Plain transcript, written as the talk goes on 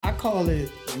call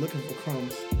it looking for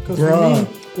crumbs. Because for me,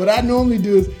 what I normally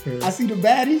do is I see the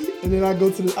baddie and then I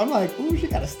go to I'm like, ooh, she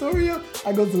got a story up.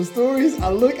 I go to the stories, I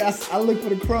look for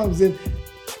the crumbs. And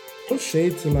no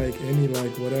shade to like any like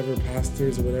whatever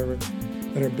pastors or whatever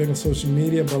that are big on social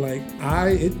media, but like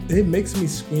it makes me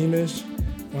squeamish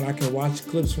when I can watch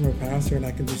clips from a pastor and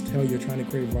I can just tell you're trying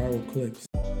to create viral clips.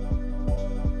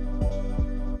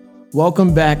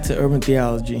 Welcome back to Urban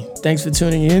Theology. Thanks for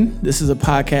tuning in. This is a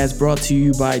podcast brought to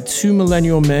you by two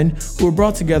millennial men who were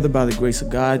brought together by the grace of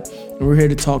God. And we're here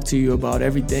to talk to you about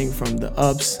everything from the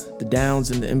ups, the downs,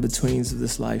 and the in-betweens of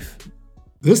this life.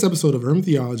 This episode of Urban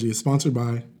Theology is sponsored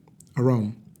by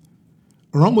Arome.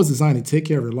 Arome was designed to take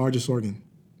care of your largest organ,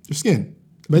 your skin.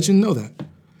 I bet you didn't know that.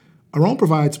 Arome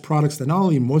provides products that not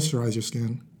only moisturize your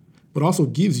skin, but also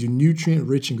gives you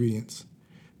nutrient-rich ingredients.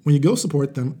 When you go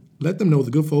support them, let them know the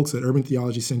good folks at Urban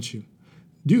Theology sent you.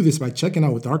 Do this by checking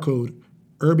out with our code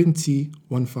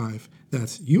URBANT15.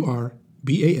 That's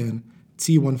URBANT15.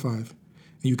 And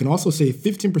you can also save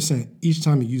 15% each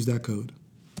time you use that code.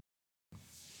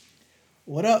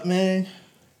 What up, man?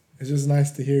 It's just nice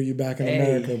to hear you back in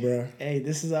America, bro. Hey,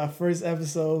 this is our first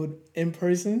episode in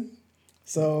person.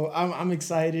 So I'm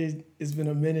excited. It's been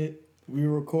a minute. We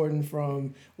were recording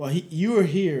from, you were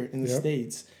here in the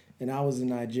States and I was in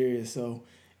Nigeria. So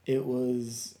it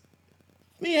was,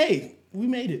 hey, we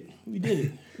made it. We did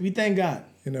it. We thank God.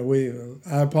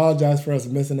 I apologize for us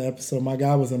missing the episode. My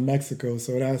guy was in Mexico,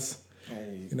 so that's,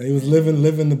 he was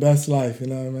living the best life, you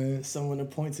know what I mean? Someone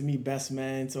appointed me best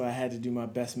man, so I had to do my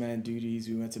best man duties.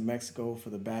 We went to Mexico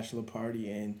for the bachelor party,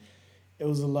 and it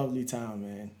was a lovely time,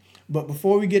 man. But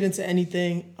before we get into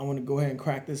anything, I want to go ahead and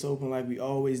crack this open like we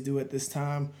always do at this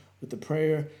time with the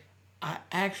prayer. I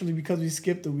actually, because we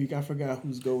skipped a week, I forgot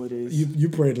whose go it is. You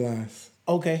prayed last.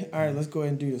 Okay, all right, let's go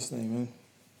ahead and do this thing, man.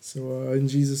 So in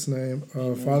Jesus' name,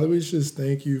 Father, we just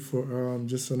thank you for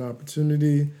just an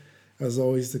opportunity, as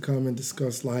always, to come and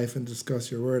discuss life and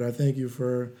discuss your word. I thank you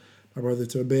for my brother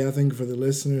Tobe. I thank you for the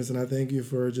listeners, and I thank you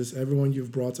for just everyone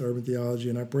you've brought to Urban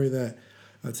Theology. And I pray that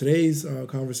today's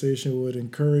conversation would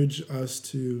encourage us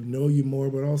to know you more,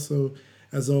 but also,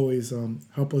 as always,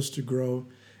 help us to grow.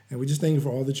 And we just thank you for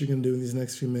all that you're going to do in these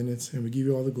next few minutes. And we give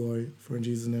you all the glory. For in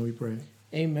Jesus' name we pray.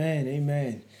 Amen.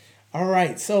 Amen. All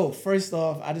right. So first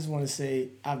off, I just want to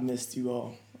say I've missed you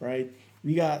all, right?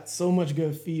 We got so much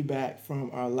good feedback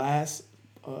from our last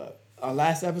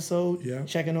episode,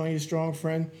 checking on your strong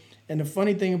friend. And the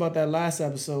funny thing about that last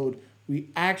episode, we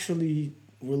actually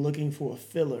were looking for a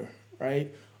filler,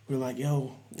 right? We're like,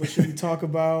 yo, what should we talk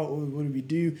about? What do we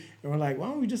do? And we're like, why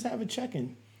don't we just have a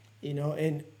check-in?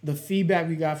 And the feedback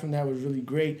we got from that was really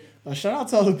great. Shout out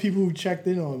to all the people who checked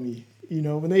in on me.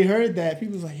 When they heard that,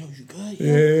 people was like, yo, you good?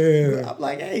 Yeah. I'm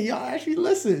like, hey, y'all actually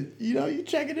listen. You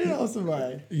checking in on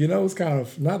somebody. It's kind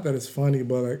of, not that it's funny,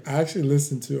 but like I actually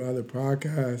listened to other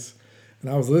podcasts, and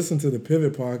I was listening to the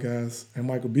Pivot podcast, and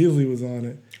Michael Beasley was on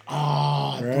it.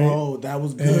 Right? Bro, that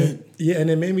was good. And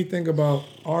it made me think about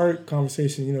our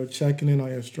conversation, checking in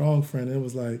on your strong friend. And it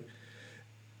was like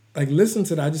listen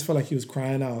to that, I just felt like he was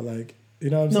crying out, like,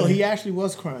 what I'm saying? No, he actually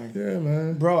was crying. Yeah,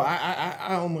 man. Bro,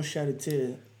 I almost shed a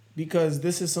tear because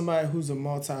this is somebody who's a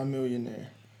multi-millionaire,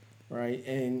 right?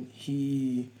 And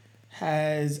he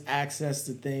has access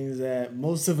to things that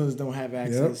most of us don't have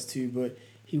access to, but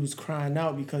he was crying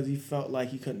out because he felt like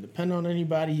he couldn't depend on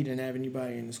anybody. He didn't have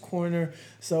anybody in his corner.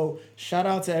 So shout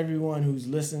out to everyone who's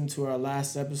listened to our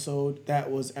last episode.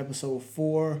 That was episode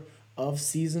 4 of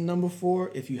season number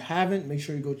 4. If you haven't, make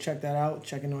sure you go check that out,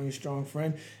 checking on your strong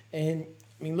friend. And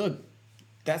look,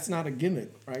 that's not a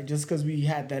gimmick, right? Just because we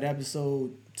had that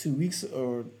episode 2 weeks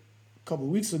or a couple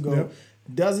of weeks ago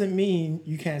doesn't mean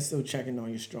you can't still check in on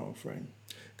your strong friend.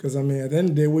 Because, at the end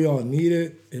of the day, we all need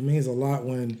it. It means a lot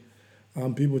when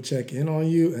people check in on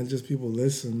you and just people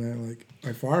listen, man.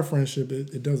 Like for our friendship,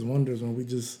 it does wonders when we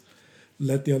just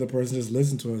let the other person just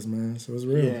listen to us, man. So it's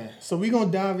real. Yeah. So we're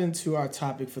going to dive into our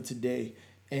topic for today.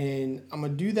 And I'm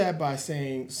going to do that by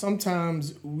saying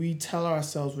sometimes we tell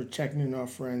ourselves we're checking in our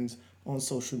friends on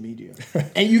social media.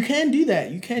 And you can do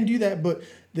that. You can do that. But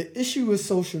the issue with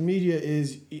social media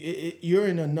is you're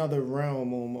in another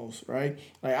realm almost, right?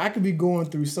 Like I could be going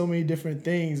through so many different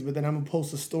things, but then I'm going to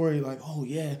post a story like, oh,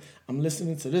 yeah, I'm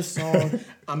listening to this song.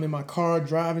 I'm in my car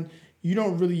driving. You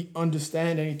don't really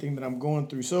understand anything that I'm going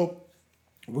through. So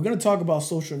we're going to talk about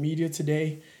social media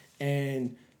today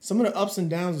and some of the ups and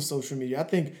downs of social media. I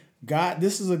think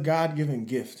this is a God-given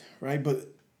gift, right? But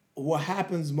what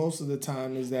happens most of the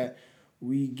time is that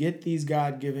we get these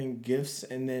God-given gifts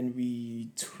and then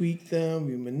we tweak them,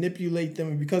 we manipulate them.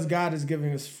 And because God is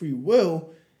giving us free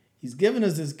will, he's given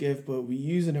us this gift, but we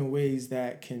use it in ways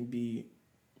that can be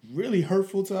really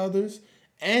hurtful to others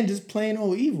and just plain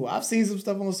old evil. I've seen some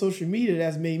stuff on social media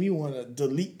that's made me want to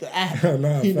delete the app.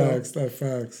 Nah, facts, that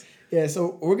facts. Yeah,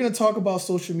 so we're going to talk about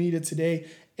social media today,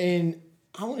 and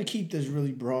I want to keep this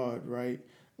really broad, right?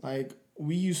 Like,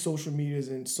 we use social medias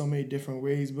in so many different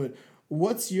ways, but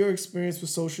what's your experience with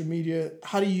social media?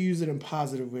 How do you use it in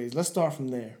positive ways? Let's start from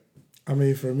there. I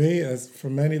mean, for me, as for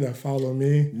many that follow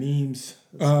me, Memes.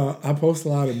 I post a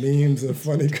lot of memes and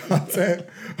funny content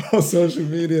on social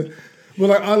media. But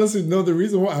like honestly, no, the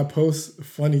reason why I post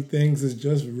funny things is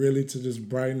just really to just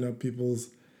brighten up people's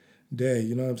day.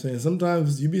 You know what I'm saying?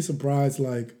 Sometimes you'd be surprised,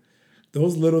 like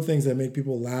those little things that make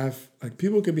people laugh. Like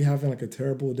people could be having like a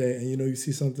terrible day, and you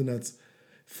see something that's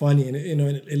funny, and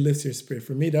it lifts your spirit.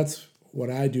 For me, that's what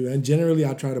I do, and generally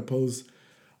I try to post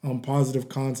positive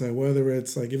content, whether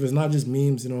it's like if it's not just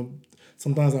memes,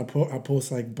 sometimes I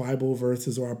post like Bible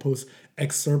verses, or I post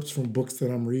excerpts from books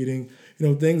that I'm reading,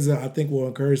 things that I think will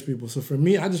encourage people. So for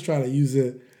me, I just try to use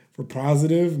it for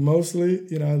positive mostly,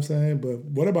 you know what I'm saying? But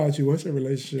what about you? What's your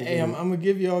relationship? Hey, I'm going to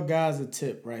give y'all guys a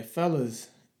tip, right? Fellas,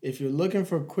 if you're looking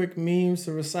for quick memes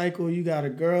to recycle, you got a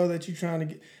girl that you're trying to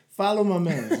get, follow my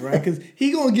man, right? Because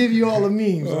he going to give you all the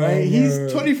memes, right? He's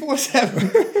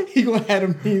 24/7. He going to have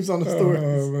the memes on the stories.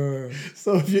 Man.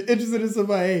 So if you're interested in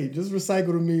somebody, hey, just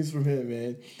recycle the memes from him,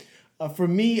 man. For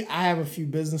me, I have a few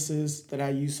businesses that I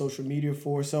use social media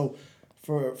for. So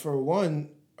for one,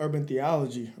 Urban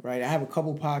Theology, right? I have a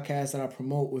couple podcasts that I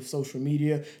promote with social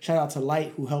media. Shout out to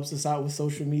Light, who helps us out with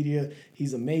social media.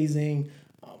 He's amazing.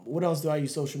 What else do I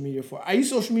use social media for? I use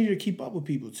social media to keep up with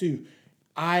people too.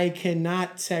 I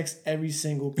cannot text every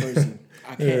single person.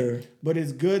 I can't. Yeah. But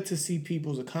it's good to see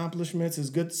people's accomplishments. It's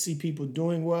good to see people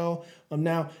doing well.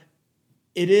 Now,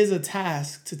 it is a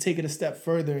task to take it a step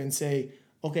further and say,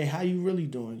 okay, how you really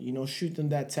doing? Shoot them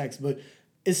that text. But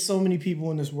it's so many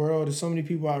people in this world. There's so many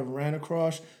people I've ran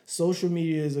across. Social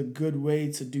media is a good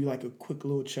way to do like a quick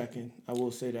little check-in. I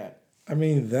will say that. I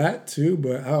mean, that too,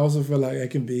 but I also feel like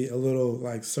it can be a little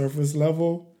like surface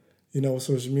level, with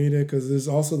social media, because there's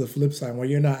also the flip side where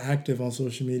you're not active on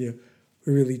social media.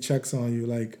 It really checks on you.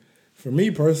 Like for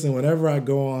me personally, whenever I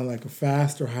go on like a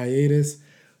fast or hiatus,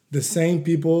 the same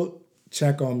people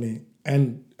check on me.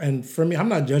 And for me, I'm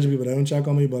not judging people that don't check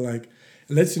on me, but like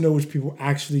it lets you know which people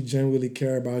actually genuinely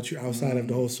care about you outside of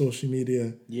the whole social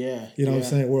media. Yeah. What I'm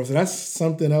saying? World. So that's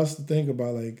something else to think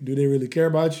about. Like, do they really care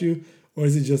about you? Or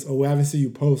is it just, I haven't seen you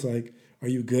post. Like, are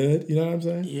you good? You know what I'm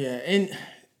saying? Yeah. And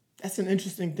that's an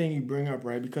interesting thing you bring up,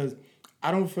 right? Because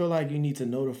I don't feel like you need to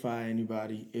notify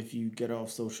anybody if you get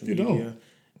off social media.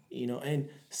 Don't. And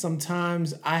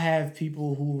sometimes I have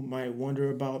people who might wonder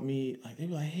about me. Like, they're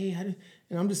like, hey,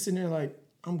 and I'm just sitting there like,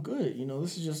 I'm good.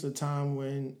 This is just a time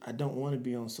when I don't want to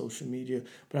be on social media.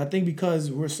 But I think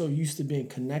because we're so used to being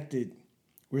connected,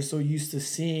 we're so used to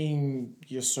seeing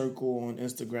your circle on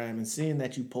Instagram and seeing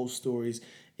that you post stories.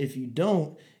 If you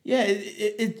don't,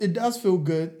 it does feel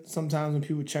good sometimes when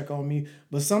people check on me.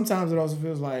 But sometimes it also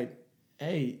feels like,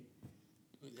 hey,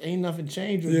 ain't nothing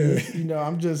changed with me.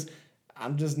 I'm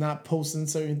just not posting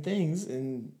certain things,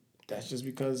 and that's just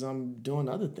because I'm doing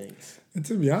other things. And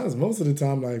to be honest, most of the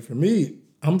time, like for me,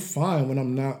 I'm fine when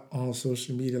I'm not on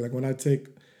social media. Like when I take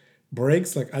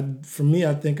breaks, I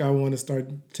think I want to start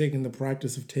taking the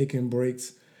practice of taking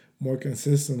breaks more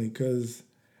consistently, because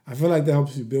I feel like that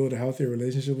helps you build a healthier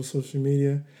relationship with social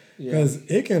media. Because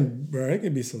it can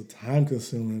be so time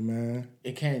consuming, man.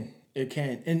 It can.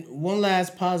 And one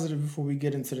last positive before we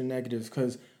get into the negatives,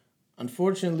 because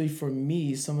unfortunately for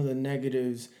me, some of the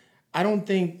negatives, I don't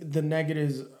think the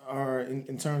negatives are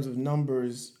in terms of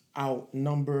numbers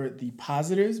outnumber the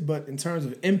positives, but in terms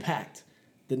of impact,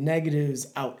 the negatives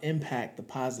out impact the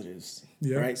positives.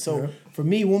 Right? So for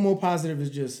me, one more positive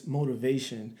is just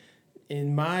motivation.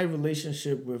 In my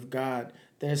relationship with God,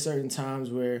 there are certain times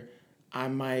where I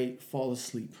might fall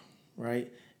asleep, right?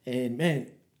 And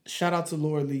man, shout out to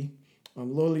Lordly.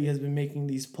 Lordly has been making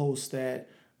these posts that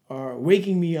are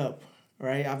waking me up,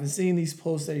 right? I've been seeing these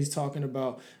posts that he's talking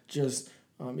about just,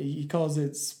 he calls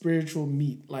it spiritual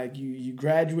meat. Like you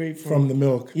graduate from the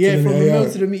milk. Yeah, from the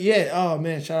milk to the meat. Yeah, oh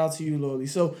man, shout out to you, Lordly.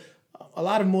 So a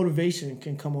lot of motivation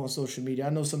can come on social media.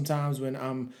 I know sometimes when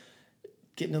I'm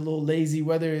getting a little lazy,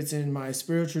 whether it's in my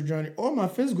spiritual journey or my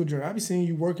physical journey, I be seeing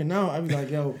you working out. I be like,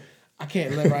 yo, I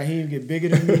can't let Raheem get bigger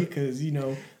than me, because,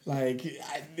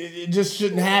 it just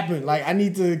shouldn't happen. Like, I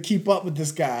need to keep up with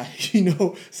this guy,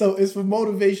 So it's for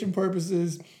motivation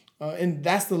purposes. And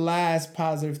that's the last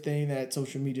positive thing that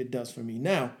social media does for me.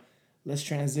 Now, let's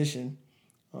transition.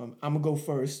 I'm going to go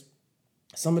first.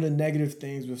 Some of the negative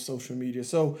things with social media.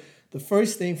 So the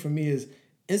first thing for me is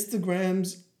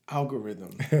Instagram's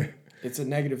algorithm. It's a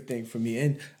negative thing for me.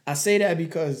 And I say that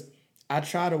because I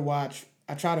try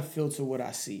to filter what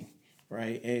I see,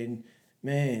 right? And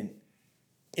man,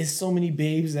 it's so many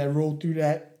babes that roll through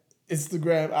that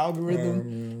Instagram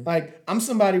algorithm. Like I'm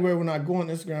somebody where when I go on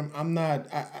Instagram,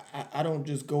 I don't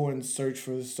just go and search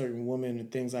for a certain woman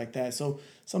and things like that. So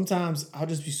sometimes I'll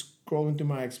just be scrolling through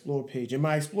my explore page, and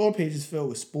my explore page is filled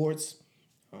with sports,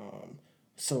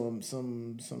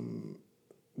 some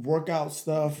workout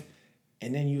stuff,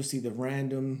 and then you'll see the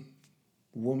random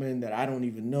woman that I don't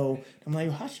even know. I'm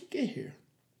like, how'd she get here?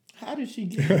 How did she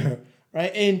get here?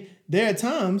 Right? And there are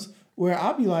times where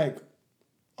I'll be like,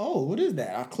 oh, what is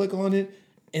that? I click on it,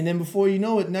 and then before you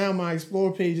know it, now my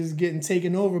explore page is getting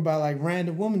taken over by like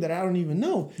random women that I don't even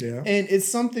know. Yeah. And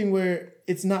it's something where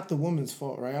it's not the woman's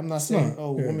fault, right? I'm not saying,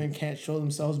 women can't show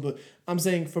themselves, but I'm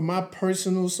saying for my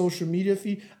personal social media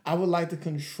feed, I would like to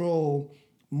control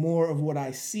more of what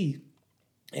I see.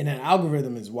 And that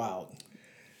algorithm is wild.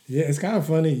 Yeah, it's kind of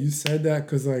funny you said that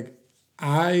because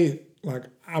I'm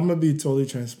gonna be totally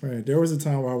transparent. There was a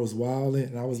time where I was wilding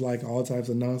and I was like all types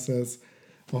of nonsense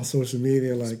on social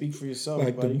media. Like, speak for yourself,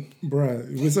 buddy.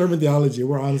 Bruh, with urban theology,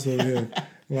 we're honest over here.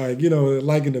 Like,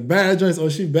 liking the bad joints. Oh,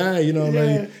 she bad.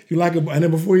 Like you like it, and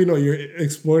then before you know, your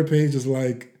explore page is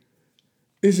like,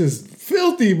 it's just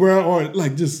filthy, bro. Or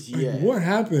like, just like, what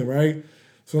happened, right?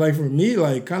 So like for me,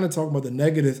 like kind of talking about the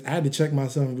negatives, I had to check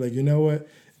myself and be like, you know what?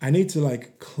 I need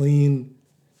to clean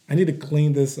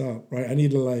this up, right? I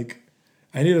need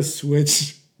to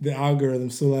switch the algorithm.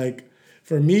 So like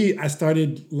for me, I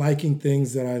started liking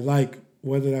things that I like,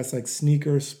 whether that's like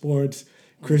sneakers, sports,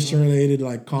 Christian related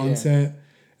like content.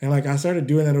 And like I started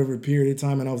doing that over a period of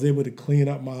time, and I was able to clean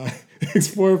up my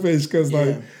explore page because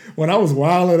like when I was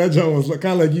wild, that joke was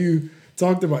kind of like you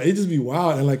talked about. It just be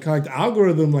wild, and like the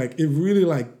algorithm, like it really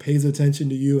like pays attention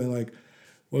to you and like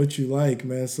what you like,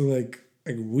 man. So like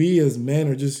we as men,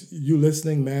 or just you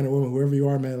listening, man or woman, whoever you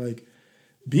are, man, like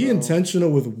be intentional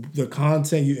with the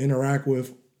content you interact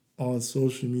with on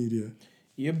social media.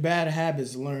 Your bad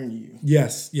habits learn you.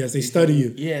 Yes, they study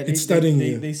you. Yeah, it's studying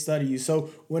you. They study you. So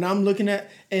when I'm looking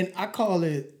at, and I call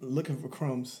it looking for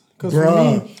crumbs. Because for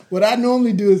me, what I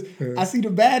normally do is I see the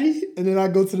baddie, and then I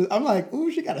go to I'm like, ooh,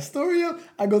 she got a story up.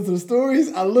 I go to the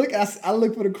stories. I look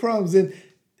for the crumbs, and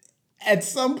at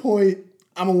some point,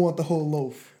 I'm gonna want the whole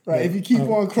loaf. Right, if you keep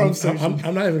on crumb searching.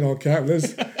 I'm not even gonna cap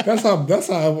this. That's how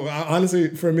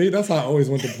honestly, for me, that's how I always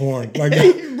went to porn. Like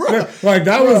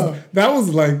that was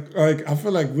like I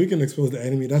feel like we can expose the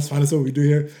enemy. That's fine. That's what we do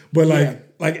here. But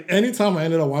like anytime I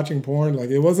ended up watching porn,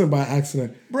 like it wasn't by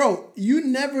accident. Bro, you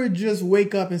never just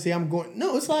wake up and say I'm going.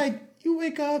 No, it's like you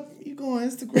wake up, you go on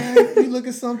Instagram, you look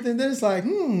at something, then it's like,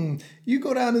 you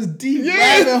go down this deep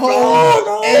rabbit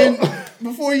hole, and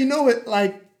before you know it,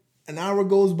 like. An hour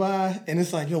goes by and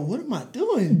it's like, yo, what am I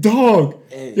doing? Dog.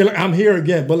 Hey. You're like, I'm here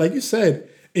again. But like you said,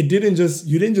 you didn't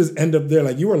just end up there.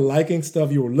 Like you were liking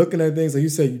stuff, you were looking at things. Like you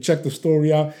said, you checked the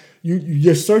story out.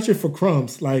 You're searching for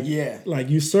crumbs. Like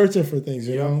you're searching for things,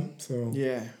 you know? So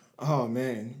oh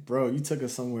man, bro, you took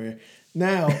us somewhere.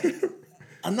 Now,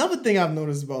 another thing I've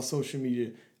noticed about social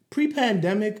media,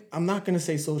 pre-pandemic, I'm not gonna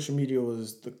say social media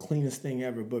was the cleanest thing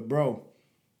ever, but bro,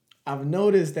 I've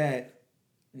noticed that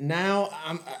now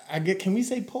can we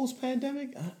say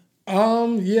post-pandemic?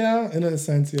 Yeah, in a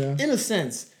sense, yeah. In a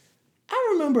sense. I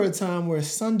remember a time where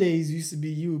Sundays used to be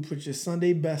you would put your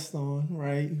Sunday best on,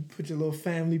 right? You put your little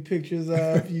family pictures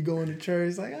up, you go into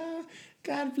church like,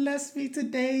 God bless me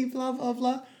today, blah, blah,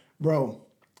 blah. Bro,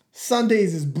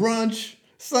 Sundays is brunch.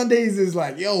 Sundays is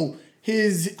like, yo,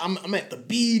 I'm at the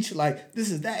beach, like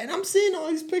this is that. And I'm seeing all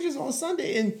these pictures on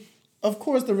Sunday, and of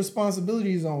course the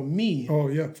responsibility is on me. Oh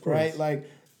yeah, of course. Right? Like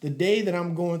the day that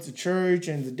I'm going to church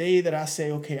and the day that I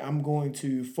say, okay, I'm going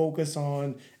to focus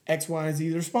on X, Y, and Z,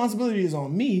 the responsibility is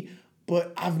on me.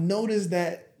 But I've noticed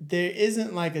that there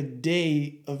isn't like a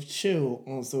day of chill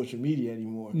on social media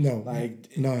anymore. No,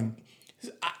 like none.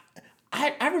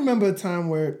 I remember a time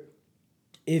where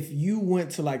if you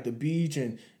went to like the beach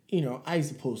and, I used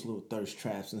to post little thirst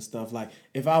traps and stuff. Like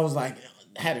if I was like,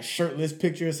 had a shirtless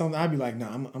picture or something, I'd be like,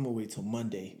 nah, I'm going to wait till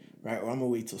Monday, right? Or I'm going to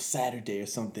wait till Saturday or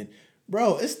something.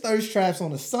 Bro, it's thirst traps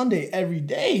on a Sunday every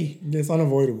day. It's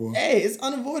unavoidable. Hey, it's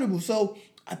unavoidable. So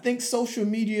I think social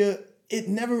media, it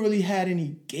never really had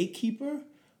any gatekeeper,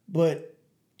 but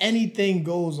anything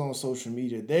goes on social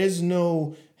media. There's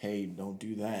no, hey, don't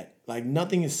do that. Like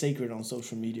nothing is sacred on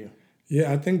social media.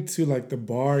 Yeah, I think too, like the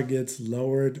bar gets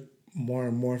lowered more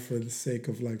and more for the sake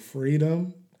of like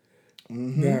freedom.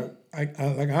 Mm-hmm. That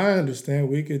I understand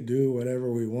we could do whatever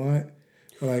we want.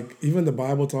 Like, even the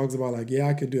Bible talks about, like,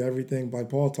 I could do everything. Like,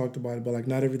 Paul talked about it, but, like,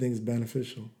 not everything's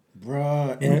beneficial.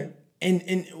 Bruh. Right?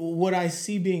 And what I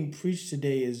see being preached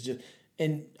today is just,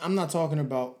 and I'm not talking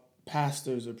about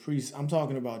pastors or priests. I'm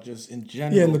talking about just in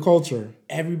general. Yeah, in the culture.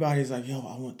 Everybody's like, yo,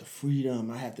 I want the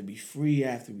freedom. I have to be free.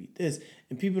 I have to be this.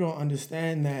 And people don't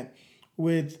understand that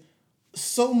with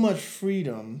so much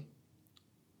freedom,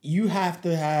 you have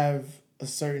to have a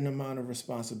certain amount of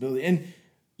responsibility. And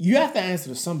you have to answer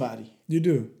to somebody. You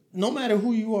do. No matter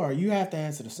who you are, you have to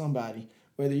answer to somebody.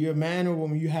 Whether you're a man or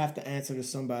woman, you have to answer to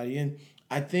somebody. And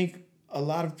I think a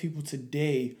lot of people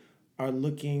today are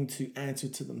looking to answer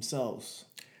to themselves.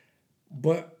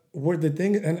 But what the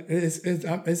thing, and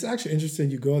it's actually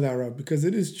interesting you go that route, because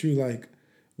it is true. Like,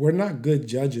 we're not good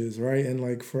judges, right? And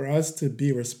like, for us to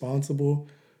be responsible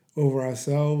over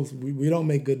ourselves, we don't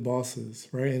make good bosses,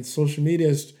 right? And social media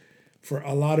is, for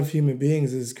a lot of human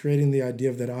beings, is creating the idea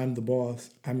of that I'm the boss,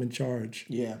 I'm in charge.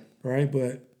 Yeah. Right?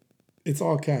 But it's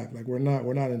all cap. Like, we're not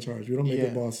in charge. We don't make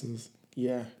good bosses.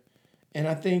 Yeah. And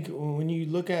I think when you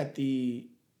look at the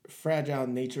fragile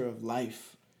nature of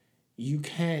life, you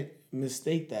can't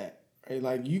mistake that, right?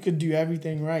 Like, you could do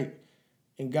everything right,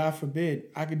 and God forbid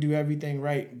I could do everything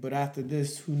right, but after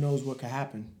this, who knows what could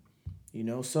happen, you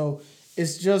know? So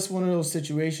it's just one of those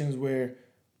situations where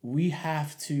we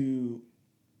have to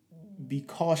be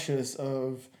cautious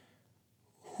of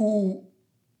who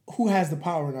has the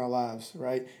power in our lives,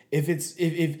 right? If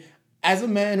as a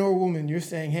man or a woman, you're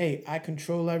saying, hey, I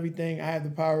control everything, I have the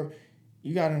power,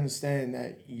 you got to understand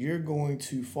that you're going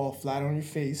to fall flat on your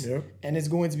face. Yep. And it's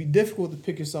going to be difficult to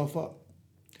pick yourself up,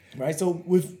 right? So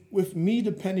with me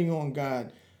depending on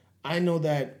God, I know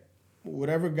that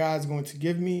whatever God's going to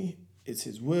give me, it's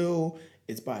his will,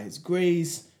 it's by his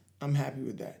grace, I'm happy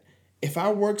with that. If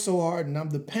I work so hard and I'm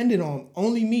dependent on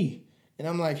only me, and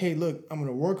I'm like, hey, look, I'm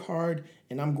going to work hard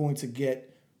and I'm going to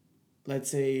get, let's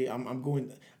say I'm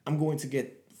going to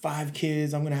get 5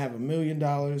 kids, I'm going to have $1 million.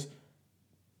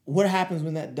 What happens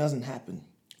when that doesn't happen?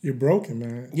 You're broken,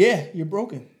 man. Yeah, you're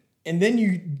broken. And then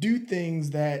you do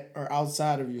things that are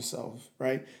outside of yourself,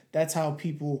 right? That's how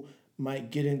people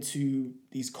might get into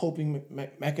these coping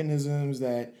mechanisms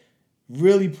that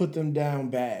really put them down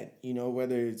bad, you know,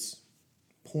 whether it's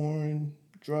porn,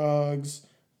 drugs,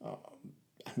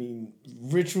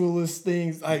 ritualist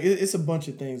things. Like, it's a bunch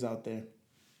of things out there.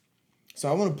 So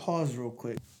I want to pause real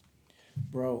quick.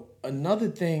 Bro, another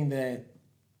thing that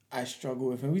I struggle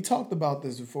with, and we talked about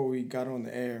this before we got on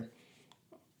the air,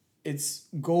 it's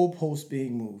goalposts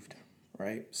being moved,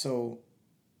 right? So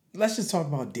let's just talk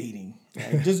about dating.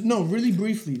 Right? Really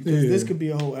briefly, because this could be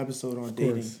a whole episode on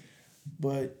dating.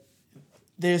 But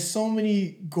there's so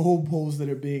many goalposts that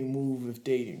are being moved with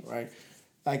dating, right?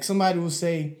 Like, somebody will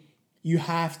say, you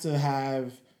have to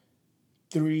have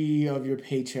 3 of your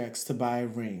paychecks to buy a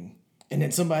ring. And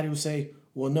then somebody will say,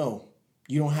 well, no,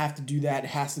 you don't have to do that.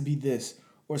 It has to be this.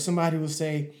 Or somebody will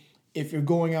say, if you're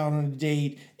going out on a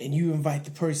date and you invite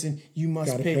the person, you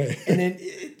must pay. And then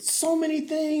so many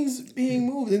things being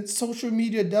moved. And social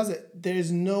media does it.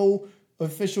 There's no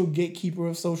official gatekeeper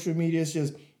of social media. It's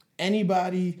just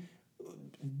anybody,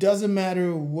 doesn't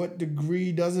matter what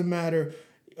degree, doesn't matter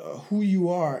who you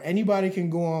are. Anybody can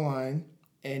go online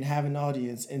and have an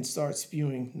audience and start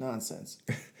spewing nonsense.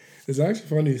 It's actually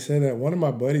funny you say that. One of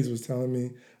my buddies was telling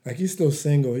me, like, he's still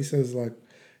single. He says, like,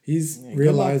 he's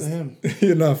realized,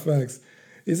 good luck to him. Facts.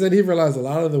 He said he realized a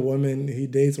lot of the women he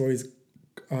dates or he's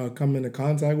come into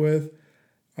contact with,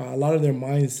 a lot of their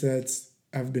mindsets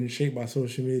have been shaped by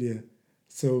social media.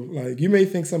 So, like, you may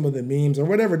think some of the memes or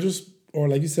whatever, or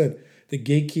like you said, the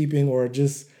gatekeeping or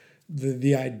just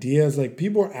the ideas, like,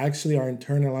 people are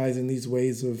internalizing these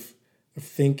ways of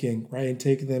thinking, right, and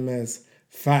taking them as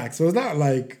facts. So it's not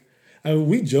like,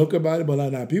 we joke about it, but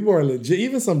like, people are legit,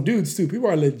 even some dudes too, people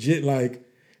are legit, like,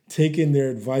 taking their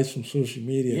advice from social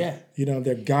media. Yeah. You know,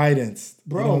 their guidance.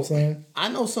 Bro, you know what I'm saying? I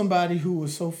know somebody who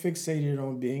was so fixated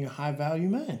on being a high-value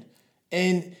man.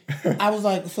 And I was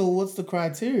like, so what's the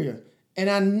criteria? And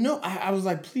I was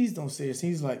like, please don't say this.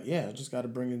 He's like, yeah, I just got to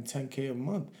bring in $10K a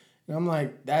month. And I'm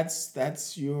like,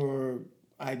 that's your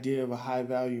idea of a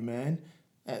high-value man?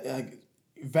 Like,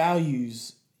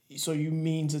 values. So you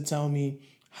mean to tell me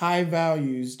high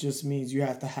values just means you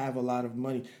have to have a lot of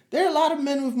money? There are a lot of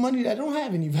men with money that don't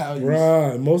have any values.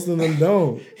 Right, most of them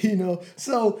don't. You know,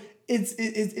 so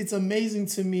it's amazing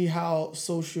to me how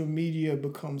social media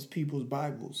becomes people's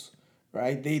Bibles,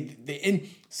 right? And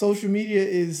social media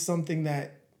is something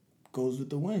that goes with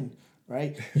the wind,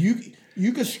 right?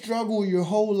 You could struggle your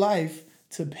whole life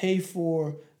to pay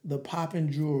for the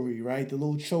popping jewelry, right? The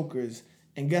little chokers.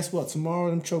 And guess what? Tomorrow,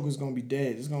 them chokers going to be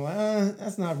dead. It's going to be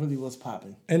that's not really what's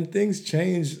popping. And things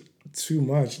change too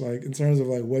much, like, in terms of,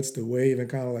 like, what's the wave and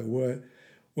kind of, like,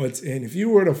 what's in. If you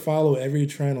were to follow every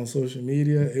trend on social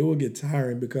media, it will get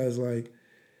tiring because like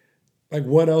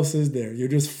what else is there? You're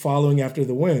just following after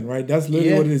the wind, right? That's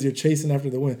literally what it is. You're chasing after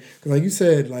the wind. Because like you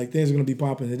said, like things are gonna be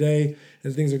popping today,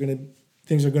 and things are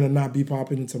gonna not be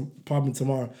popping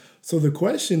tomorrow. So the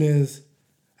question is,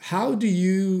 how do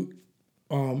you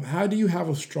have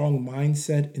a strong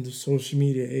mindset in the social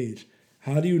media age?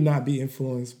 How do you not be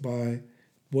influenced by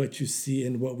what you see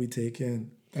and what we take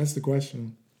in? That's the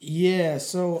question. Yeah,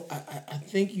 so I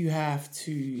think you have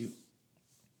to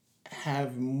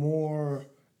have more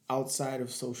outside of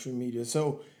social media.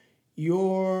 So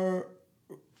you're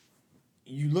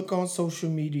you look on social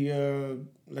media,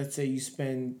 let's say you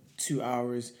spend 2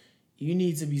 hours, you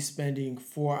need to be spending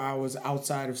 4 hours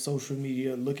outside of social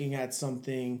media looking at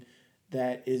something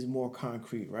that is more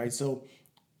concrete, right? So,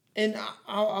 and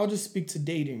I'll just speak to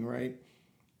dating, right?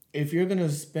 If you're gonna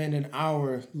spend an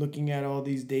hour looking at all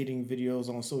these dating videos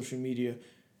on social media,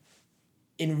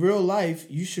 in real life,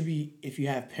 you should be, if you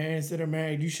have parents that are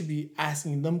married, you should be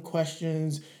asking them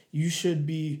questions. You should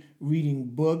be reading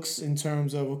books in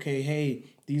terms of, okay, hey,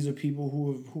 these are people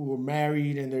who are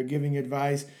married and they're giving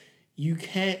advice. You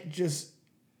can't just,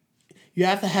 you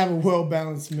have to have a well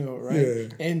balanced meal, right? Yeah.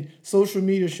 And social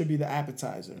media should be the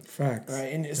appetizer. Facts.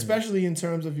 Right. And especially in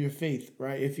terms of your faith,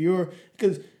 right? If you're,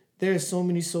 because there's so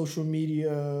many social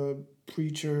media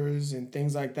preachers and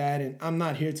things like that. And I'm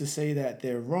not here to say that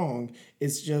they're wrong.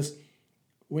 It's just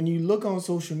when you look on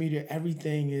social media,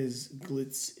 everything is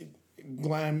glitz and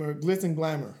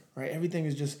glamour, right? Everything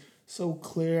is just so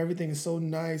clear. Everything is so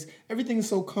nice. Everything is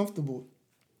so comfortable.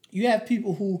 You have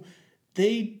people who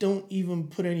they don't even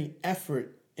put any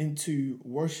effort into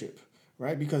worship,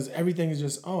 right? Because everything is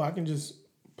just, oh, I can just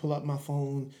pull up my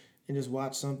phone and just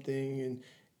watch something. And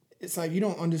it's like you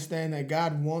don't understand that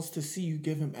God wants to see you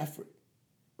give him effort,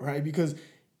 right? Because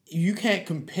you can't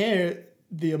compare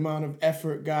the amount of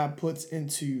effort God puts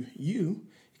into you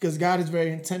because God is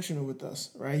very intentional with us,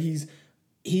 right?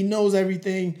 He knows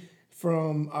everything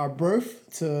from our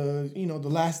birth to, the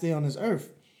last day on this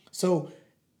earth. So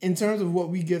in terms of what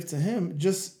we give to him,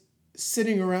 just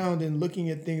sitting around and looking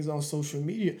at things on social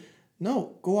media,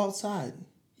 no, go outside.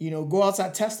 Go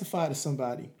outside, testify to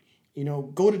somebody.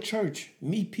 Go to church,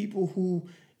 meet people who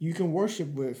you can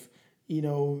worship with.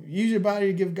 Use your body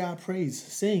to give God praise.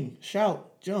 Sing,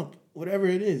 shout, jump, whatever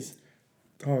it is.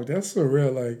 Oh, that's so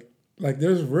real. Like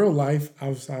there's real life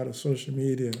outside of social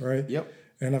media, right? Yep.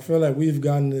 And I feel like we've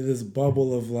gotten into this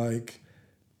bubble of like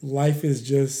life is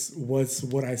just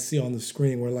what I see on the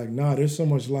screen. We're like, nah, there's so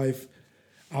much life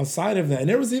outside of that. And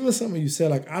there was even something you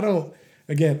said, like, I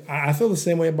feel the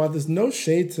same way about this. No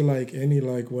shade to like any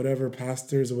like whatever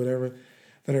pastors or whatever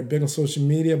that are big on social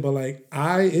media, but like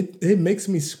it makes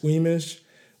me squeamish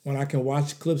when I can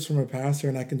watch clips from a pastor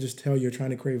and I can just tell you're trying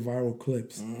to create viral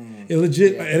clips. It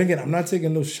legit, yeah. And again, I'm not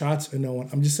taking those shots at no one.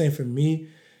 I'm just saying for me,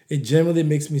 it generally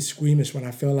makes me squeamish when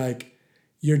I feel like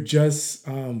you're just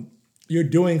you're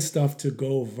doing stuff to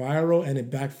go viral and it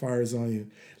backfires on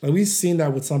you. Like we've seen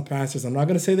that with some pastors. I'm not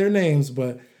gonna say their names,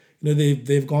 but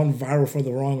they've gone viral for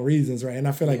the wrong reasons, right? And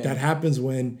I feel like that happens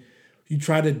when you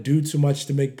try to do too much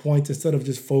to make points instead of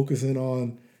just focusing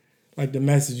on like the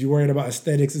message. You're worried about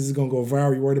aesthetics. This is gonna go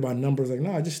viral. You're worried about numbers. Like,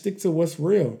 no, just stick to what's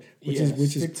real, which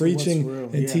is preaching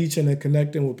and teaching and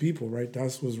connecting with people, right?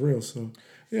 That's what's real. So,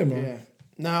 yeah, man. Yeah.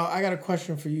 Now I got a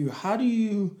question for you. How do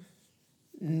you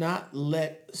not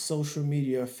let social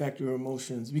media affect your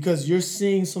emotions? Because you're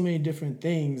seeing so many different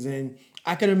things, and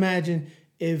I can imagine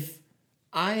if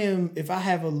I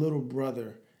have a little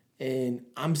brother and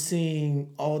I'm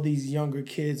seeing all these younger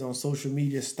kids on social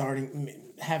media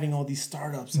having all these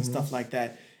startups and stuff like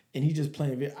that, and he just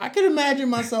playing video. I can imagine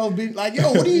myself being like,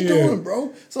 yo, what are you doing,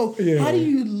 bro? So how do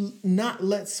you not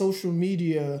let social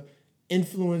media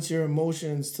influence your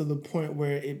emotions to the point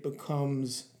where it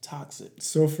becomes toxic?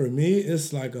 So for me,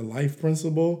 it's like a life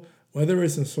principle, whether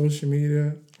it's in social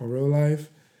media or real life.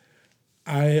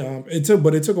 It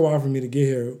took a while for me to get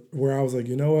here where I was like,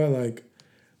 you know what, like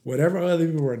whatever other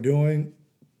people are doing,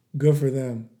 good for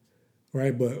them,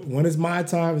 right? But when it's my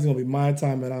time, it's gonna be my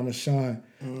time and I'm gonna shine.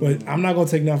 But I'm not gonna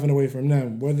take nothing away from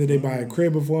them. Whether they buy a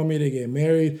crib before me, they get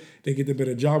married, they get the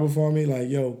better job before me, like,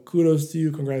 yo, kudos to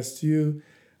you, congrats to you.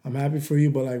 I'm happy for you,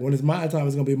 but like when it's my time,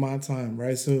 it's gonna be my time,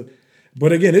 right? So,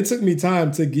 but again, it took me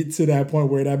time to get to that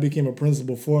point where that became a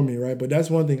principle for me, right? But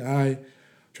that's one thing I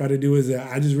try to do is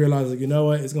that I just realized, like, you know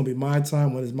what, it's gonna be my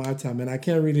time when it's my time, and I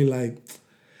can't really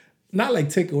not like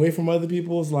take away from other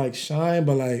people's like shine,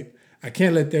 but like I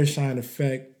can't let their shine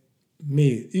affect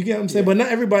me. You get what I'm saying? But not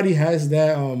everybody has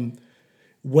that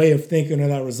way of thinking or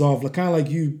that resolve. Like kind of like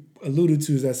you alluded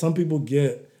to, is that some people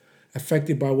get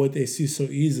affected by what they see so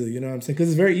easily. You know what I'm saying? Because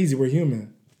it's very easy. We're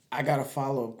human. I got a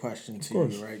follow-up question to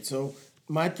course. you, right? So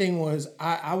my thing was,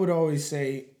 I would always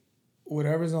say,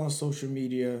 whatever's on social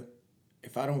media,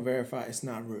 if I don't verify, it's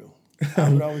not real. I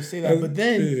would always say that. But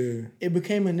then it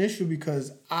became an issue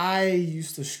because I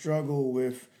used to struggle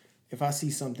with, if I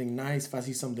see something nice, if I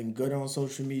see something good on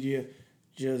social media,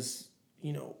 just,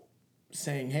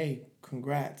 saying, hey,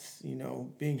 congrats,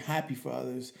 being happy for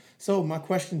others. So my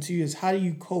question to you is, how do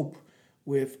you cope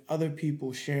with other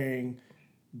people sharing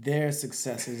their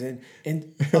successes?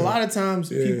 And a lot of times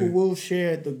people will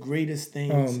share the greatest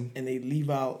things and they leave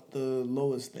out the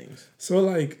lowest things. So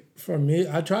like for me,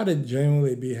 I try to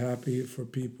genuinely be happy for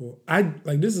people. I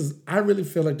really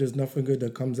feel like there's nothing good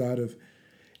that comes out of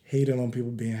hating on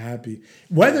people being happy.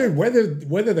 Whether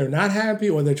they're not happy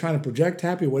or they're trying to project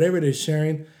happy, whatever they're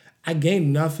sharing, I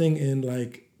gain nothing in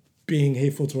like being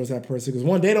hateful towards that person. Because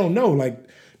one, they don't know, like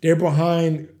they're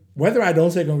behind. Whether I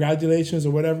don't say congratulations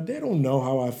or whatever, they don't know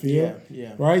how I feel.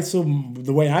 Yeah. Right? So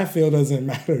the way I feel doesn't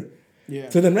matter. Yeah.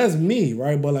 To them, that's me,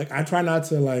 right? But like I just try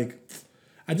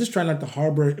not to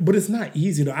harbor it. But it's not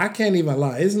easy though. I can't even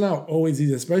lie. It's not always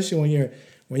easy, especially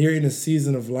when you're in a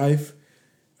season of life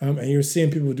and you're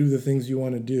seeing people do the things you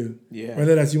want to do. Yeah.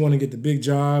 Whether that's you want to get the big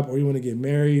job or you want to get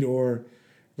married or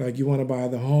like you want to buy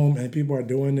the home and people are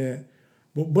doing that.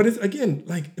 But it's again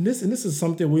like and this is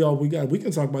something we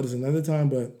can talk about this another time,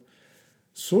 but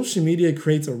social media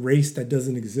creates a race that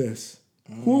doesn't exist.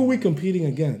 Who are we competing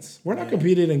against? We're not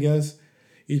competing against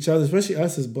each other, especially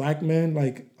us as black men.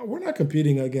 Like, we're not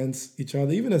competing against each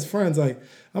other. Even as friends, like,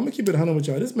 I'm going to keep it 100 with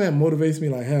y'all. This man motivates me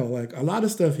like hell. Like, a lot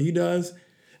of stuff he does,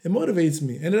 it motivates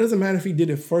me. And it doesn't matter if he did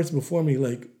it first before me.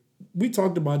 Like, we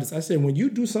talked about this. I said, when you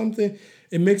do something,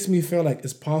 it makes me feel like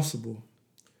it's possible.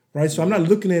 Right? So I'm not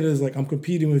looking at it as like I'm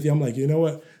competing with you. I'm like, you know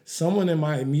what? Someone in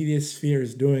my immediate sphere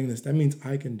is doing this. That means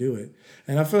I can do it.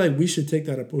 And I feel like we should take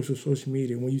that approach with social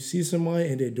media. When you see someone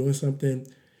and they're doing something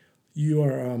you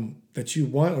are that you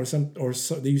want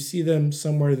that you see them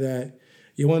somewhere that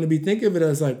you want to be, think of it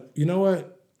as like, you know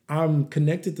what? I'm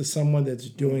connected to someone that's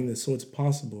doing this, so it's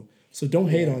possible. So don't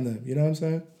hate on them. You know what I'm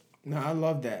saying? No, I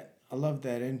love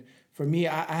that. And for me,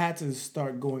 I had to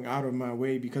start going out of my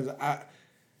way because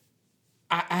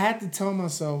I had to tell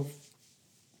myself,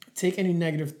 take any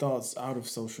negative thoughts out of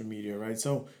social media, right?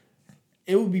 So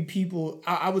it would be people,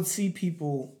 I would see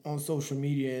people on social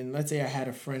media, and let's say I had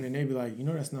a friend and they'd be like,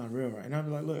 that's not real, right? And I'd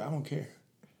be like, look, I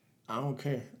don't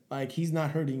care. Like, he's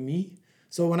not hurting me.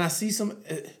 So when I see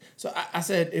I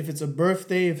said, if it's a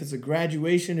birthday, if it's a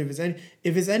graduation, if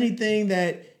it's anything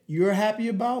that you're happy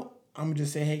about, I'm going to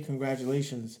just say, hey,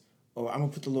 congratulations. Or I'm going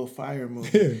to put the little fire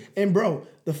emoji. And bro,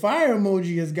 the fire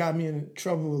emoji has got me in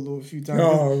trouble a few times.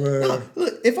 Oh, man. No,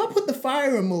 look, if I put the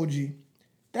fire emoji,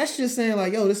 that's just saying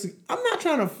like, yo, I'm not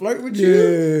trying to flirt with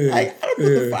you. Yeah. Like, I don't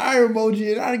put the fire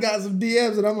emoji and I got some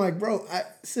DMs and I'm like, bro, I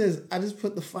just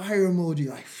put the fire emoji.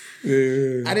 Like,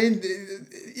 I didn't,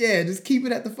 just keep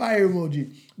it at the fire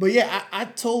emoji. But yeah, I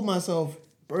told myself,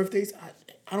 birthdays,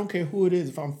 I don't care who it is.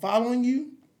 If I'm following you,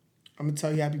 I'm going to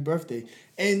tell you happy birthday.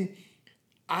 And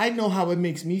I know how it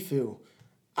makes me feel.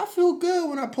 I feel good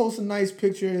when I post a nice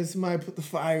picture and somebody put the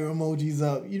fire emojis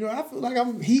up. I feel like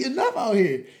I'm heating up out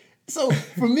here. So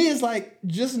for me, it's like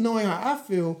just knowing how I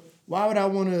feel. Why would I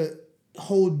want to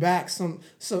hold back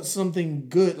something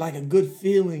good, like a good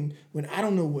feeling, when I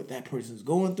don't know what that person's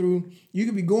going through? You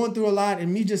could be going through a lot,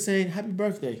 and me just saying happy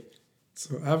birthday.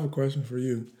 So I have a question for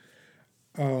you.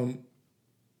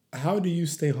 How do you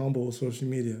stay humble with social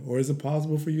media, or is it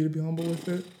possible for you to be humble with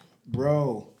it?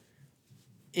 Bro,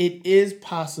 it is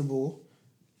possible.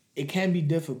 It can be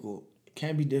difficult.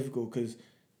 Because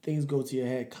things go to your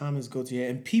head, comments go to your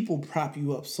head, and people prop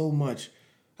you up so much.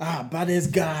 By this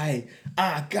guy.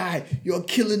 Guy, you're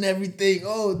killing everything.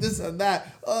 Oh, this and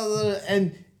that.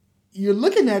 And you're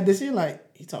looking at this, you're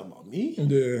like, he talking about me?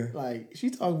 Yeah. Like, she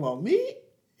talking about me?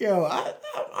 Yo,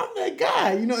 I'm that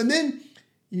guy, and then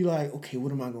you're like, okay,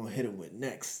 what am I going to hit him with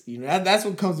next? That's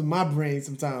what comes to my brain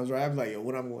sometimes, right? I'm like, yo,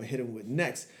 what am I going to hit him with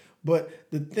next?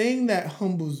 But the thing that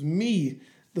humbles me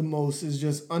the most is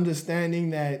just understanding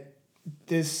that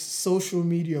this social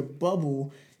media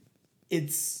bubble,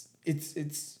 it's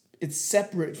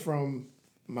separate from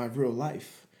my real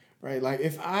life, right? Like,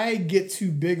 if I get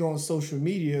too big on social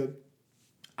media,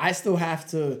 I still have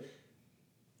to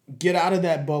get out of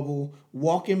that bubble,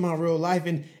 walk in my real life.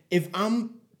 And if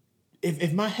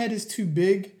my head is too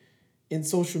big in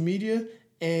social media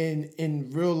and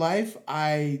in real life,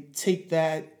 I take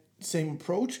that same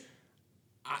approach,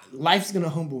 life's going to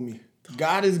humble me.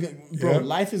 God is going to,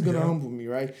 life is going to humble me,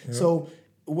 right? Yep. So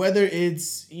whether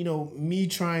it's, me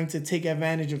trying to take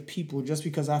advantage of people just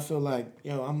because I feel like,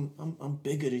 I'm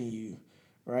bigger than you,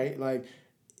 right? Like,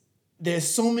 there's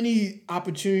so many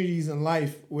opportunities in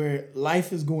life where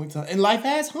life is going to, and life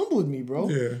has humbled me, bro.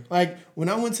 Yeah. Like, when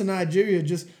I went to Nigeria,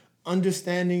 just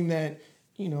understanding that,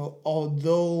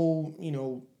 although,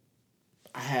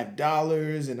 I have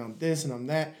dollars and I'm this and I'm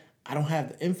that, I don't have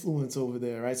the influence over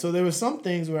there, right? So there were some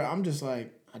things where I'm just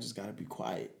like, I just got to be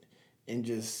quiet and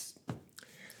just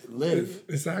live.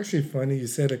 It's actually funny you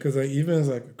said it, because like, even as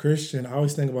like a Christian, I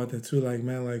always think about that too. Like,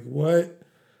 man,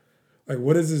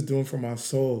 what is this doing for my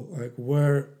soul?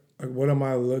 What am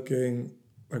I looking,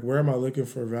 where am I looking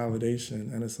for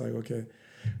validation? And it's like, okay,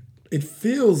 it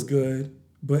feels good,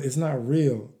 but it's not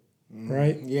real,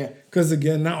 right? Yeah. Because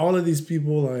again, not all of these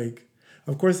people, like,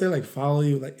 of course they like follow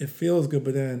you, like it feels good,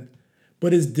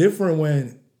 but it's different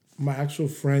when my actual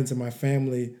friends and my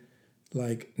family,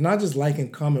 like, not just like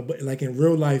and comment, but like in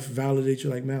real life validate you,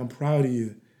 like, man, I'm proud of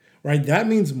you, right? That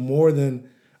means more than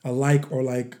a like or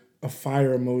like a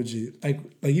fire emoji. Like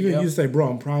even if you say, bro,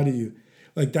 I'm proud of you,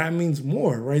 like that means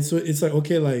more, right? So it's like,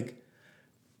 okay, like,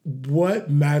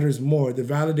 what matters more, the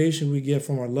validation we get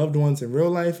from our loved ones in real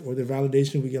life or the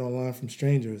validation we get online from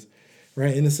strangers,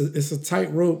 right? And it's a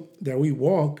tightrope that we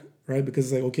walk, right? Because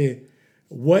it's like, okay,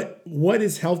 what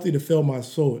is healthy to fill my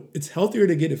soul? It's healthier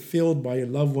to get it filled by your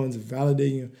loved ones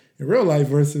validating you in real life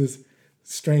versus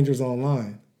strangers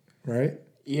online, right?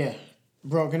 Yeah.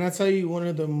 Bro, can I tell you one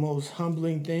of the most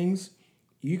humbling things?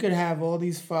 You could have all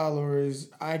these followers.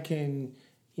 I can,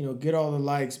 get all the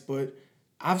likes, but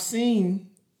I've seen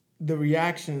the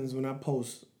reactions when I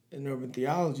post an urban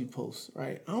theology post,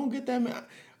 right? I don't get that, man.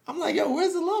 I'm like, yo,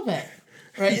 where's the love at?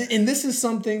 Right? And this is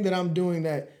something that I'm doing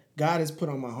that God has put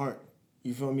on my heart.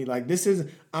 You feel me? Like,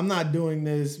 I'm not doing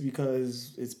this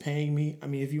because it's paying me. I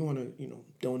mean, if you want to,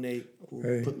 donate,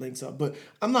 we'll put links up. But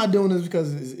I'm not doing this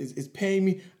because it's paying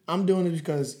me. I'm doing it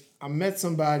because I met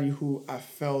somebody who I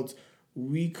felt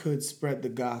we could spread the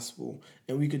gospel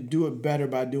and we could do it better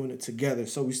by doing it together.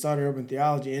 So we started Urban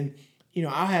Theology, and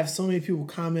I have so many people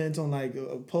comment on like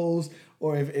a post,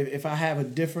 or if I have a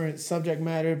different subject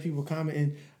matter, people comment,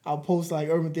 and I'll post like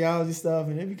urban theology stuff,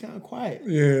 and it'd be kind of quiet.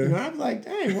 Yeah. I'm like,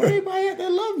 dang, where everybody at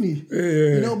that love me?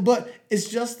 Yeah. But it's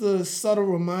just the subtle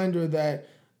reminder that,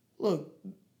 look,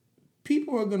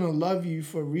 people are gonna love you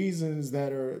for reasons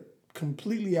that are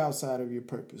completely outside of your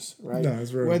purpose, right? No,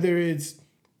 it's real. Whether it's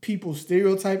people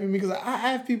stereotyping me, because I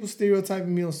have people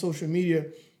stereotyping me on social media.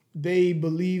 They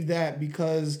believe that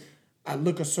because I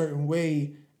look a certain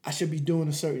way, I should be doing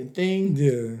a certain thing.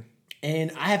 Yeah.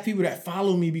 And I have people that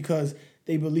follow me because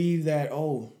they believe that,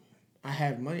 oh, I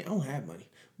have money. I don't have money.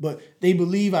 But they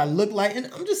believe I look like, and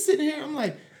I'm just sitting here, I'm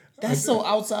like, that's so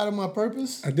outside of my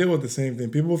purpose. I deal with the same thing.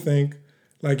 People think,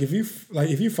 like, if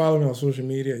you follow me on social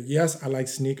media, yes, I like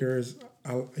sneakers.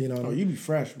 Oh, you be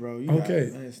fresh, bro.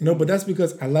 Okay. No, but that's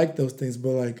because I like those things.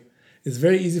 But like, it's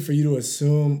very easy for you to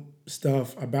assume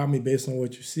stuff about me based on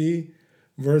what you see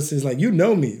versus like,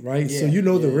 me, right? Yeah, so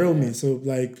the real me. So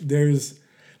like, there's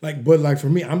like, but like for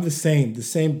me, I'm the same.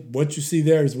 What you see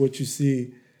there is what you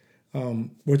see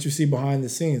behind the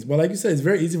scenes. But like you said, it's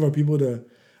very easy for people to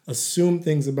assume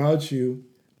things about you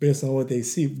based on what they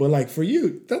see. But like for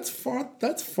you, that's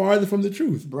farther from the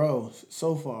truth. Bro,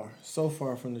 so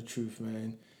far from the truth,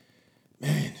 man.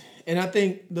 And I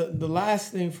think the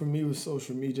last thing for me with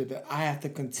social media that I have to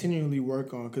continually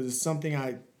work on, because it's something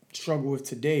I struggle with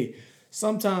today.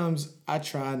 Sometimes I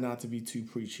try not to be too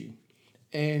preachy.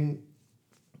 And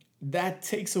that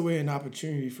takes away an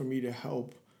opportunity for me to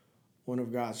help one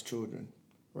of God's children,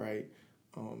 right?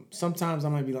 Sometimes I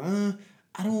might be like,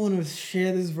 I don't want to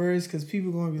share this verse because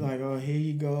people are going to be like, oh, here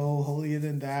you go, holier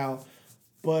than thou.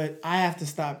 But I have to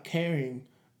stop caring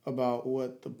about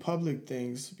what the public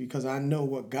thinks because I know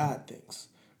what God thinks,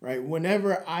 right?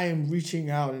 Whenever I am reaching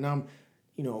out and I'm,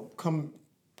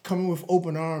 coming with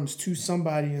open arms to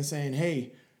somebody and saying,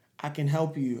 hey, I can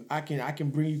help you. I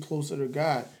can bring you closer to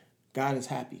God. God is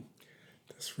happy.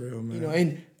 That's real, man.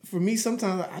 And for me,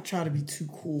 sometimes I try to be too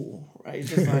cool, right? It's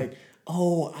just like,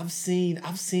 oh, I've seen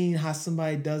how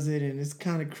somebody does it and it's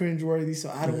kind of cringeworthy,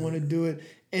 so I don't want to do it.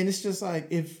 And it's just like,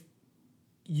 if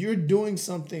you're doing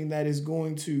something that is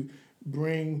going to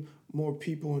bring more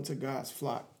people into God's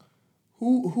flock,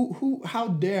 how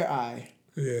dare I?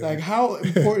 Yeah. Like, how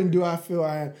important do I feel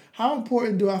I am? How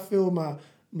important do I feel my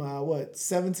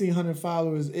 1,700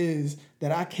 followers is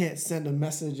that I can't send a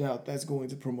message out that's going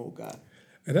to promote God?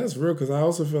 And that's real, because I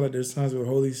also feel like there's times where the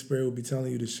Holy Spirit will be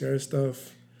telling you to share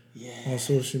stuff on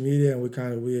social media,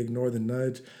 and we ignore the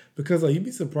nudge. Because like, you'd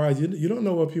be surprised. You don't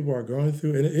know what people are going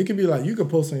through. And it could be like, you could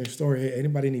post on your story, hey,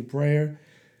 anybody need prayer?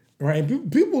 Right,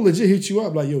 and people legit hit you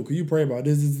up like, "Yo, can you pray about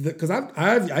this?" Because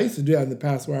I used to do that in the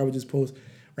past where I would just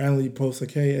randomly post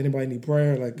like, "Hey, anybody need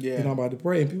prayer?" Like, Yeah. I'm about to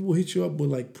pray, and people hit you up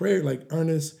with like prayer, like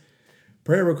earnest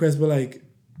prayer requests,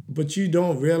 but you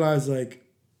don't realize like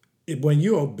when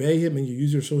you obey Him and you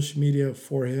use your social media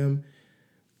for Him,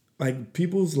 like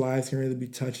people's lives can really be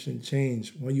touched and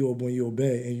changed when you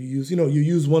obey and you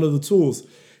use one of the tools.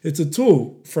 It's a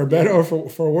tool for better or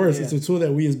for worse. Yeah. It's a tool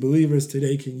that we as believers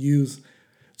today can use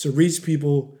to reach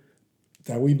people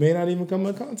that we may not even come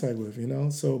in contact with,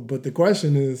 So, but the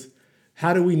question is,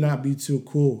 how do we not be too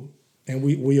cool and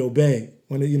we obey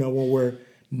when we're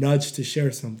nudged to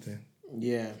share something?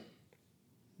 Yeah.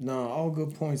 No, all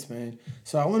good points, man.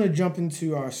 So I want to jump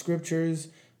into our scriptures.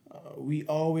 We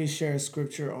always share a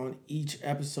scripture on each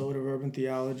episode of Urban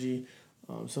Theology.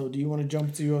 So do you want to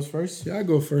jump to yours first? Yeah, I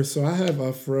go first. So I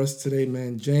have for us today,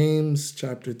 man, James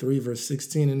chapter 3, verse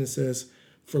 16, and it says,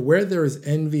 "For where there is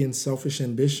envy and selfish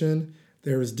ambition,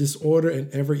 there is disorder and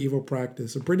every evil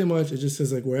practice." So pretty much it just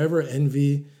says like wherever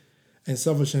envy and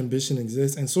selfish ambition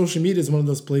exists, and social media is one of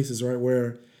those places, right,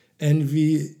 where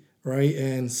envy, right,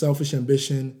 and selfish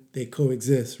ambition, they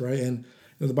coexist, right? And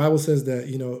the Bible says that,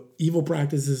 evil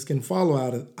practices can follow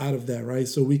out of that, right?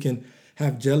 So we can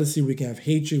have jealousy, we can have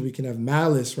hatred, we can have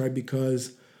malice, right?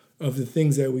 Because of the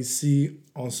things that we see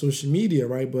on social media,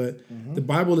 right? But the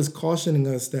Bible is cautioning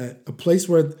us that a place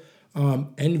where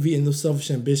envy and those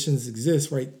selfish ambitions exist,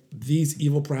 right? These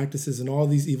evil practices and all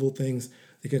these evil things,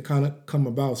 they can kind of come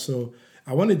about. So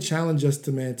I want to challenge us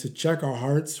to check our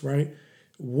hearts, right?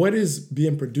 What is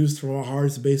being produced from our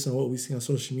hearts based on what we see on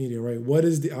social media, right? What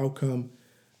is the outcome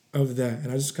of that?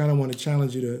 And I just kind of want to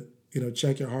challenge you to,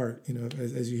 check your heart,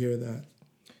 as you hear that.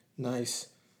 Nice.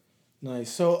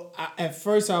 So at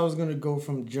first I was going to go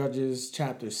from Judges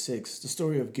chapter 6, the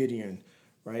story of Gideon,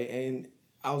 right? And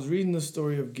I was reading the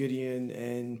story of Gideon,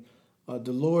 and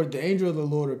the angel of the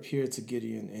Lord appeared to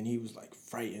Gideon, and he was like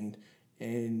frightened.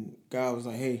 And God was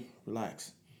like, "Hey,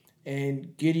 relax."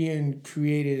 And Gideon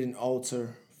created an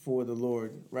altar for the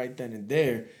Lord right then and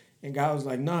there. And God was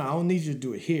like, "Nah, I don't need you to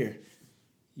do it here.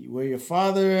 Where your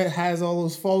father has all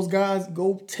those false gods,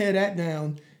 go tear that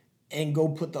down and go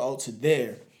put the altar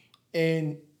there."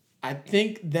 And I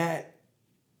think that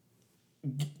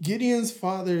Gideon's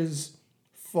father's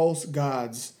false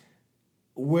gods,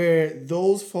 where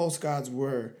those false gods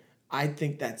were, I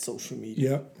think that's social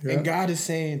media. Yeah. And God is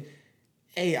saying,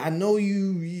 "Hey, I know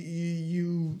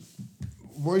you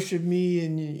worship me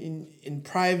in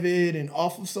private and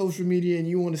off of social media, and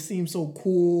you want to seem so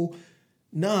cool.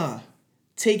 Nah,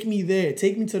 take me there.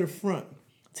 Take me to the front.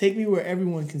 Take me where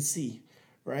everyone can see."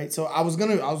 Right? So I was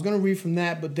gonna read from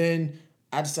that, but then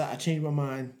I changed my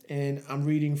mind, and I'm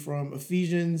reading from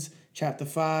Ephesians chapter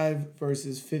 5,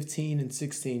 verses 15 and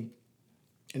 16.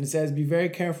 And it says, "Be very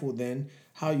careful then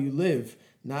how you live,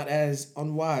 not as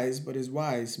unwise, but as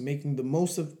wise, making the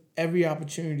most of every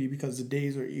opportunity because the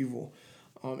days are evil."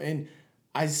 And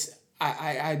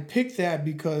I picked that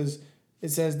because it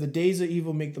says the days are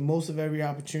evil, make the most of every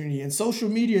opportunity. And social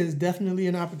media is definitely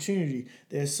an opportunity.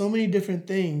 There's so many different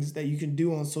things that you can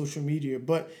do on social media,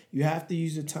 but you have to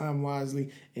use your time wisely,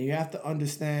 and you have to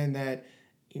understand that,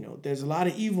 there's a lot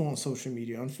of evil on social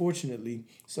media, unfortunately.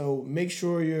 So make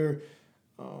sure you're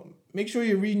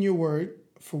reading your word,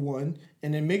 for one,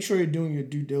 and then make sure you're doing your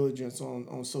due diligence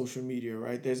on social media,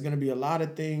 right? There's going to be a lot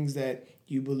of things that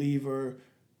you believe are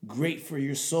great for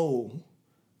your soul,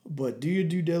 but do your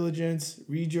due diligence,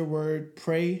 read your word,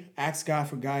 pray, ask God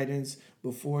for guidance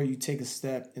before you take a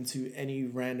step into any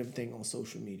random thing on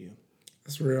social media.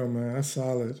 That's real, man. That's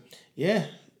solid. Yeah.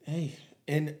 Hey,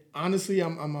 and honestly,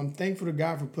 I'm thankful to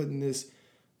God for putting this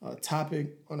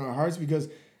topic on our hearts, because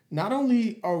not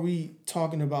only are we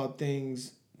talking about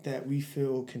things that we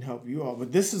feel can help you all,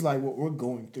 but this is like what we're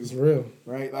going through. It's real.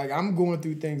 Right? Like I'm going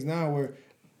through things now where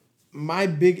my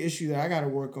big issue that I got to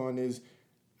work on is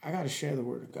I got to share the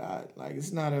word of God. Like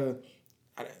it's not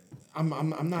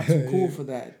I'm not too cool for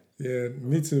that. Yeah,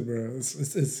 me too, bro.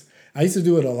 It's I used to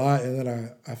do it a lot, and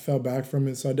then I fell back from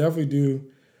it. So I definitely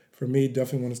do. For me,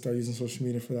 definitely want to start using social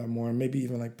media for that more, and maybe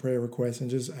even like prayer requests,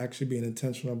 and just actually being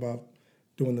intentional about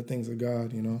doing the things of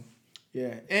God.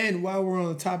 Yeah, and while we're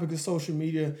on the topic of social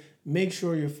media, make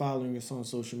sure you're following us on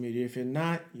social media. If you're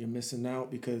not, you're missing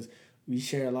out, because we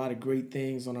share a lot of great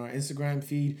things on our Instagram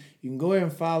feed. You can go ahead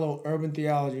and follow Urban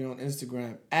Theology on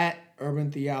Instagram at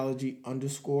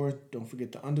urbantheology_. Don't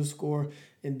forget the underscore.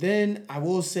 And then I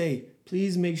will say,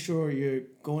 please make sure you're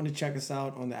going to check us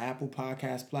out on the Apple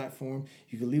Podcast platform.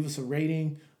 You can leave us a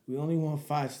rating. We only want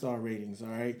 5-star ratings, all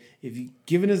right? If you're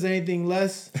giving us anything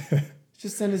less,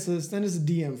 Just send us a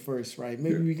DM first, right?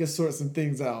 Maybe we can sort some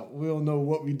things out. We don't know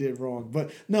what we did wrong.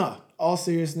 But no, all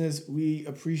seriousness, we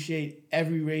appreciate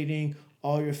every rating,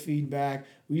 all your feedback.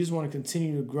 We just want to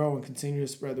continue to grow and continue to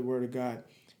spread the word of God.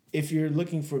 If you're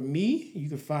looking for me, you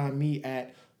can find me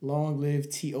at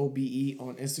LongLiveTobe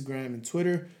on Instagram and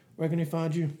Twitter. Where can they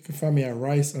find you? You can find me at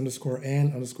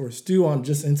Rice_and_Stew on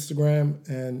just Instagram.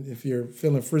 And if you're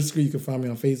feeling frisky, you can find me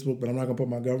on Facebook, but I'm not going to put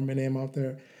my government name out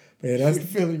there. But yeah, You're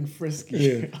feeling frisky.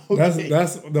 Yeah, Okay.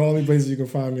 that's the only place you can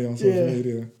find me on social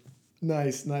media.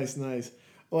 Nice.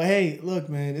 Well, hey, look,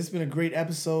 man, it's been a great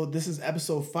episode. This is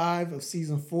episode 5 of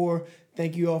season 4.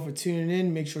 Thank you all for tuning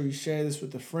in. Make sure you share this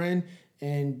with a friend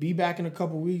and be back in a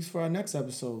couple weeks for our next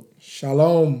episode.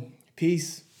 Shalom.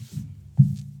 Peace.